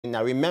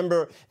Now,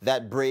 remember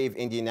that brave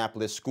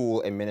Indianapolis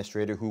school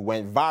administrator who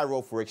went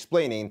viral for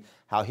explaining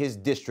how his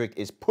district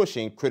is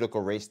pushing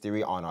critical race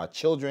theory on our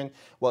children?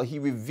 Well, he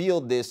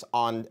revealed this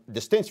on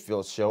the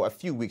Stinchfield show a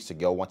few weeks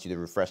ago. I want you to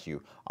refresh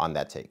you on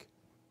that take.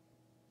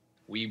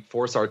 We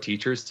force our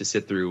teachers to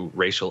sit through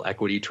racial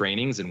equity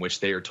trainings in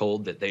which they are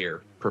told that they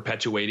are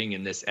perpetuating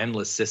in this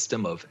endless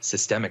system of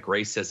systemic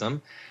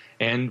racism.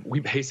 And we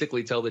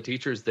basically tell the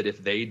teachers that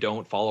if they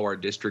don't follow our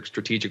district's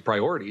strategic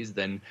priorities,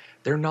 then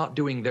they're not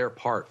doing their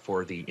part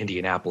for the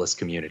Indianapolis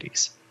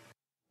communities.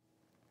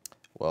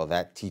 Well,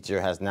 that teacher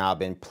has now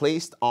been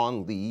placed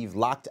on leave,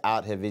 locked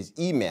out of his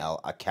email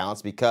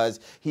accounts because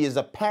he is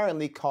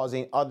apparently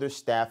causing other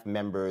staff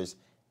members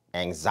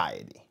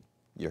anxiety.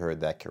 You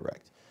heard that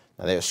correct.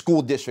 Now, there are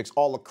school districts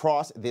all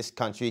across this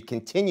country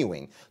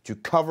continuing to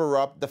cover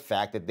up the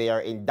fact that they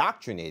are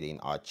indoctrinating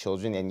our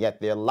children, and yet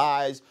their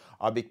lies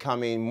are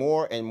becoming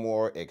more and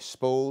more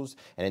exposed.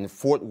 And in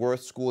Fort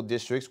Worth school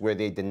districts where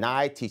they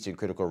deny teaching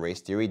critical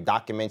race theory,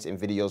 documents and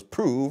videos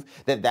prove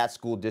that that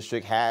school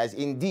district has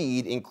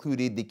indeed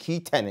included the key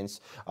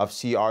tenets of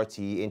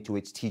CRT into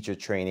its teacher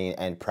training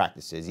and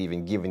practices,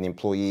 even giving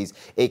employees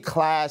a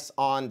class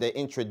on the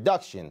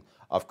introduction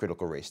of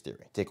critical race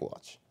theory. Take a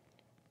watch.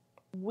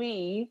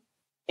 We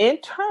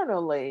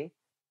internally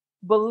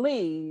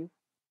believe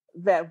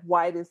that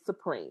white is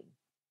supreme.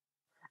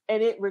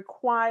 And it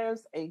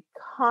requires a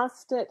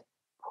constant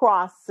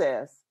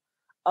process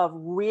of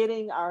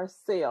ridding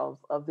ourselves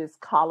of this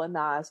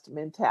colonized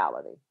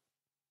mentality.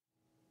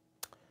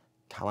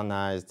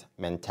 Colonized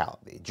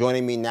mentality.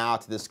 Joining me now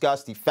to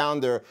discuss, the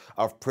founder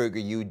of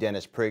PragerU,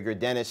 Dennis Prager.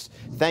 Dennis,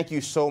 thank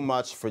you so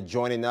much for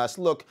joining us.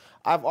 Look,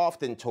 I've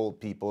often told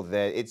people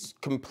that it's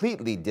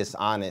completely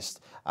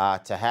dishonest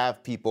to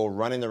have people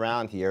running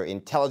around here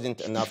intelligent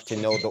enough to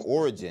know the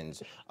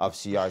origins of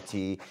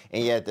CRT,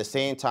 and yet at the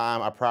same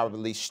time are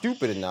probably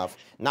stupid enough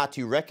not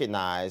to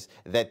recognize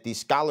that the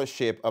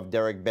scholarship of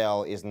Derek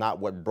Bell is not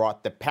what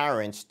brought the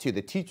parents to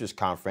the teachers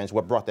conference.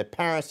 What brought the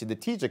parents to the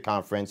teacher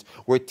conference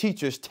were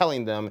teachers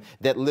telling them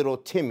that little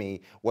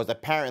Timmy was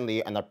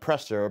apparently an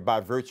oppressor by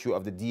virtue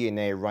of the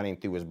DNA running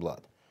through his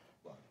blood.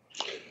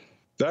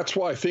 That's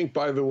why I think,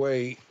 by the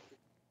way,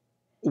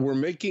 we're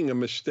making a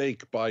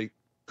mistake by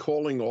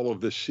calling all of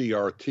this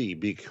CRT,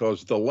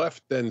 because the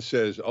left then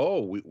says,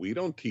 oh, we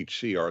don't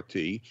teach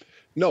CRT.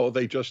 No,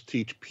 they just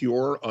teach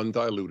pure,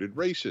 undiluted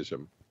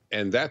racism.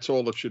 And that's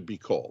all it should be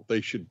called. They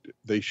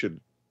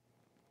should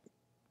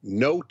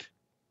note,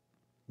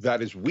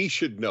 that is, we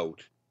should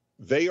note,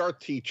 they are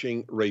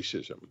teaching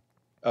racism,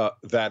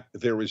 that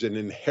there is an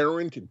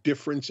inherent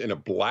difference in a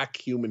black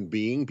human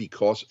being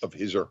because of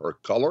his or her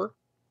color.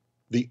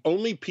 The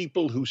only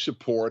people who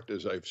support,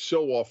 as I've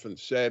so often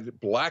said,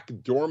 black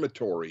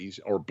dormitories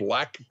or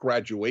black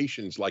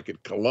graduations like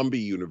at Columbia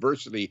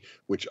University,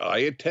 which I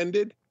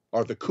attended,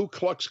 are the Ku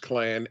Klux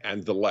Klan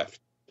and the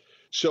left.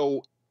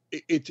 So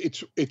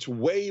it's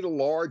way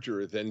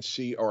larger than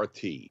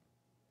CRT.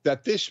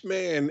 That this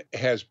man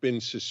has been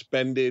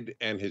suspended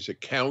and his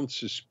account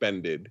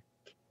suspended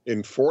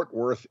in Fort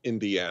Worth,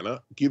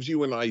 Indiana, gives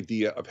you an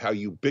idea of how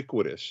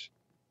ubiquitous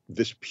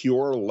this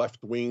pure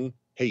left-wing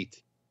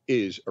hate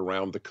is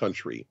around the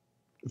country.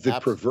 The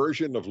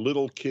perversion of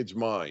little kids'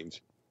 minds.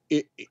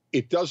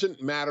 It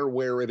doesn't matter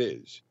where it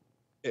is.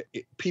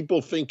 People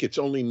think it's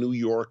only New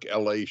York,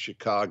 LA,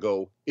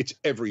 Chicago. It's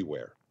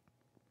everywhere.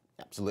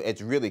 Absolutely.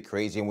 It's really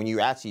crazy. And when you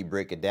actually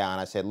break it down,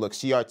 I said, look,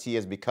 CRT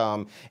has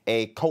become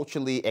a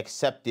culturally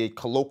accepted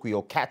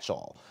colloquial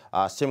catch-all,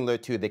 similar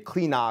to the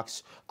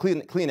Kleenex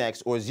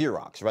or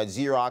Xerox, right?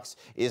 Xerox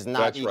is not,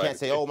 That's you right. can't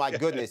say, oh my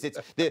goodness,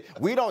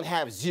 we don't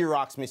have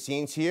Xerox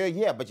machines here.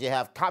 Yeah, but you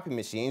have copy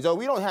machines. Oh,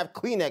 we don't have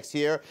Kleenex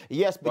here.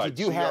 Yes, but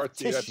you do have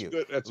tissue.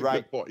 That's a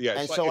right? good point. Yeah,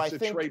 and it's, so like,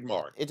 it's a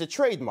trademark. It's a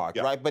trademark,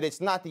 Yeah. right? But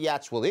it's not the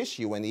actual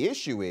issue. And the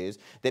issue is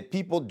that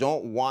people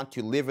don't want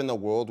to live in a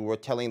world where we're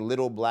telling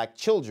little black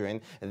children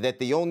that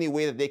the only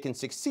way that they can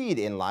succeed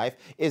in life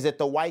is that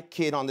the white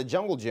kid on the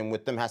jungle gym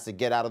with them has to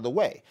get out of the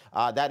way.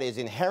 That is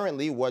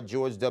inherently what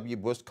George W.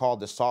 Bush called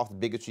the soft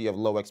bigotry of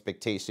low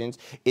expectations.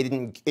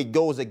 It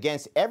goes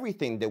against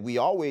everything that we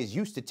always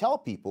used to tell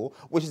people,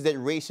 which is that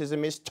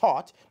racism is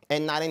taught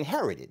and not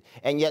inherited.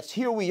 And yet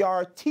here we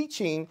are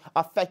teaching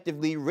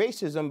effectively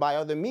racism by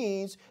other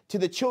means to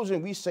the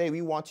children we say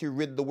we want to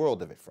rid the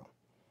world of it from.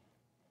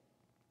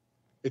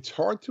 It's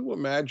hard to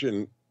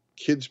imagine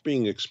kids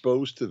being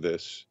exposed to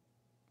this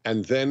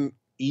and then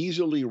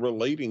easily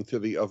relating to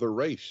the other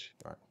race.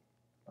 Right.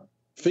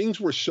 Things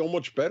were so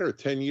much better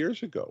 10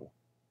 years ago.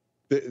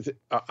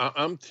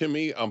 I'm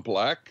Timmy, I'm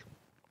black,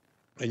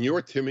 and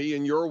you're Timmy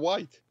and you're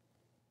white.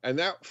 And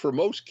that, for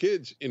most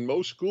kids in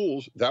most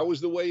schools, that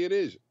was the way it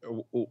is.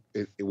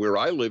 Where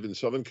I live in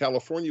Southern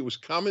California, it was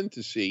common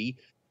to see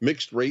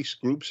mixed race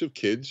groups of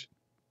kids,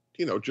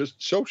 you know, just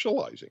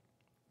socializing.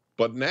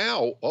 But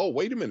now, oh,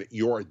 wait a minute,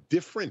 you're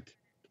different.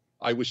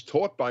 I was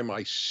taught by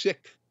my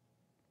sick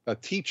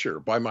teacher,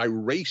 by my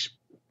race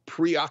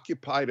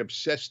preoccupied,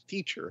 obsessed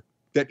teacher,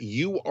 that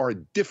you are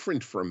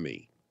different from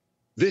me.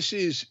 This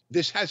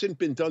hasn't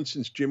been done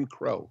since Jim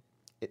Crow.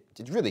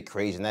 it's really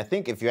crazy. And I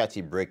think if you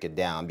actually break it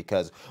down,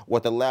 because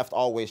what the left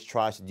always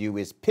tries to do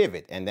is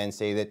pivot and then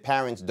say that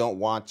parents don't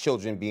want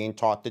children being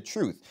taught the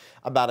truth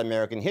about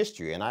American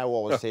history. And I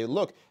always say,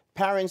 look,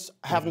 parents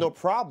have no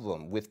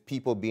problem with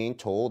people being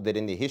told that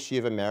in the history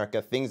of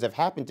America, things have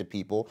happened to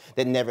people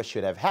that never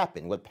should have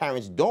happened. What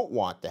parents don't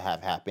want to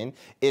have happen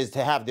is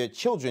to have their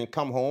children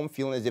come home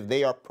feeling as if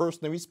they are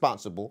personally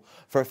responsible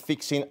for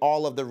fixing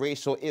all of the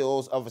racial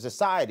ills of a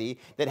society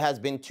that has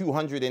been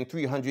 200 and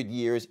 300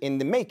 years in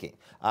the making.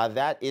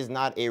 That is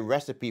not a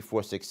recipe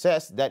for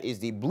success. That is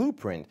the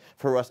blueprint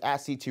for us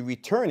actually to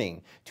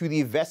returning to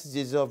the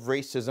vestiges of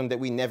racism that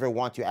we never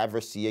want to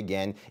ever see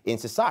again in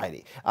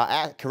society.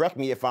 Correct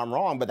me if I'm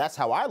wrong, but that's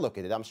how I look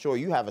at it. I'm sure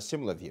you have a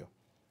similar view.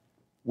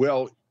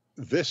 Well,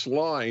 this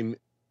line,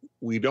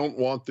 we don't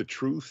want the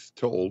truth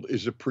told,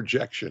 is a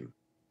projection.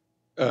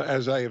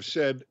 As I have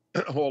said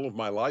all of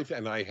my life,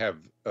 and I have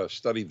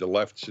studied the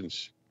left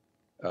since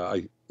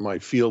my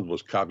field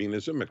was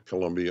communism at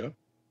Columbia,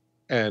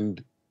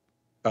 and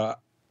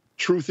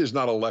truth is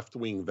not a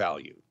left-wing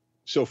value.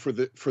 So for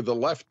the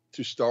left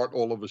to start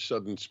all of a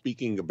sudden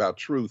speaking about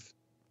truth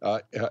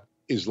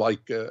is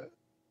like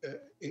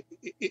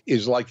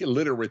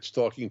illiterates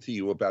talking to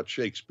you about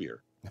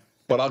Shakespeare.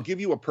 But I'll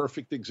give you a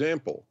perfect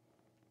example.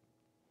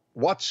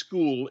 What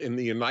school in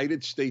the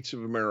United States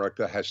of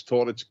America has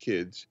taught its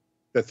kids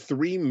that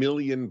 3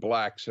 million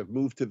blacks have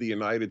moved to the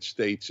United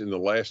States in the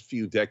last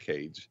few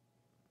decades,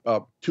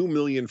 2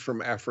 million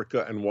from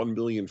Africa and 1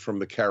 million from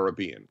the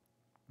Caribbean?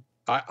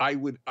 I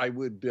would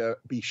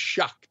be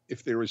shocked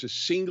if there is a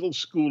single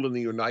school in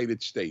the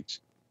United States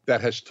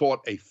that has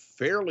taught a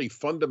fairly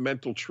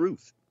fundamental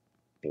truth.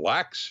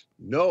 Blacks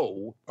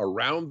know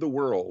around the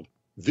world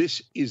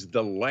this is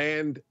the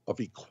land of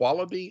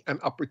equality and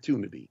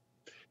opportunity.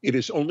 It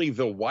is only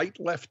the white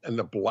left and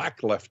the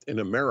black left in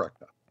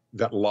America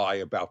that lie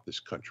about this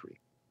country.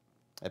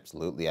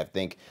 Absolutely. I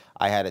think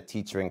I had a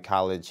teacher in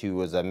college who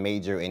was a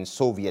major in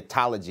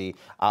Sovietology.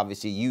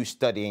 Obviously, you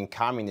studying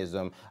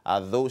communism.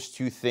 Those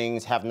two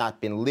things have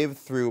not been lived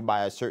through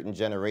by a certain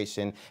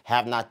generation,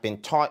 have not been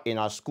taught in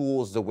our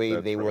schools the way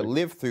they were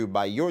lived through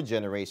by your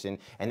generation.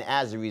 And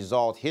as a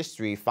result,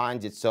 history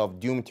finds itself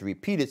doomed to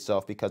repeat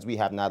itself because we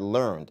have not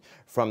learned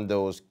from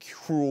those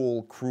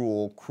cruel,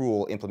 cruel,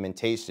 cruel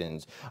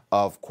implementations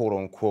of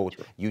quote-unquote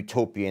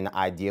utopian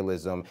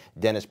idealism.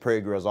 Dennis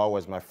Prager, as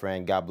always, my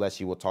friend, God bless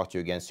you. We'll talk to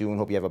you again soon.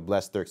 Hope you have a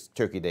blessed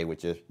Turkey Day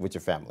with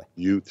your family.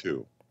 You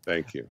too.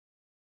 Thank you.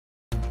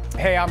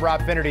 Hey, I'm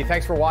Rob Finnerty.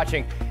 Thanks for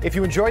watching. If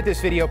you enjoyed this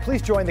video,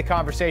 please join the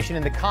conversation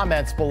in the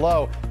comments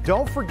below.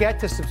 Don't forget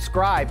to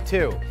subscribe,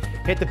 too.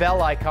 Hit the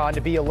bell icon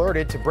to be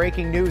alerted to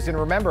breaking news. And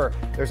remember,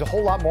 there's a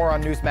whole lot more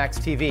on Newsmax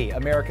TV,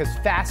 America's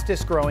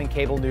fastest growing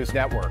cable news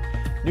network.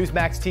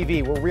 Newsmax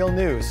TV, we're real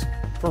news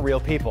for real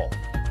people.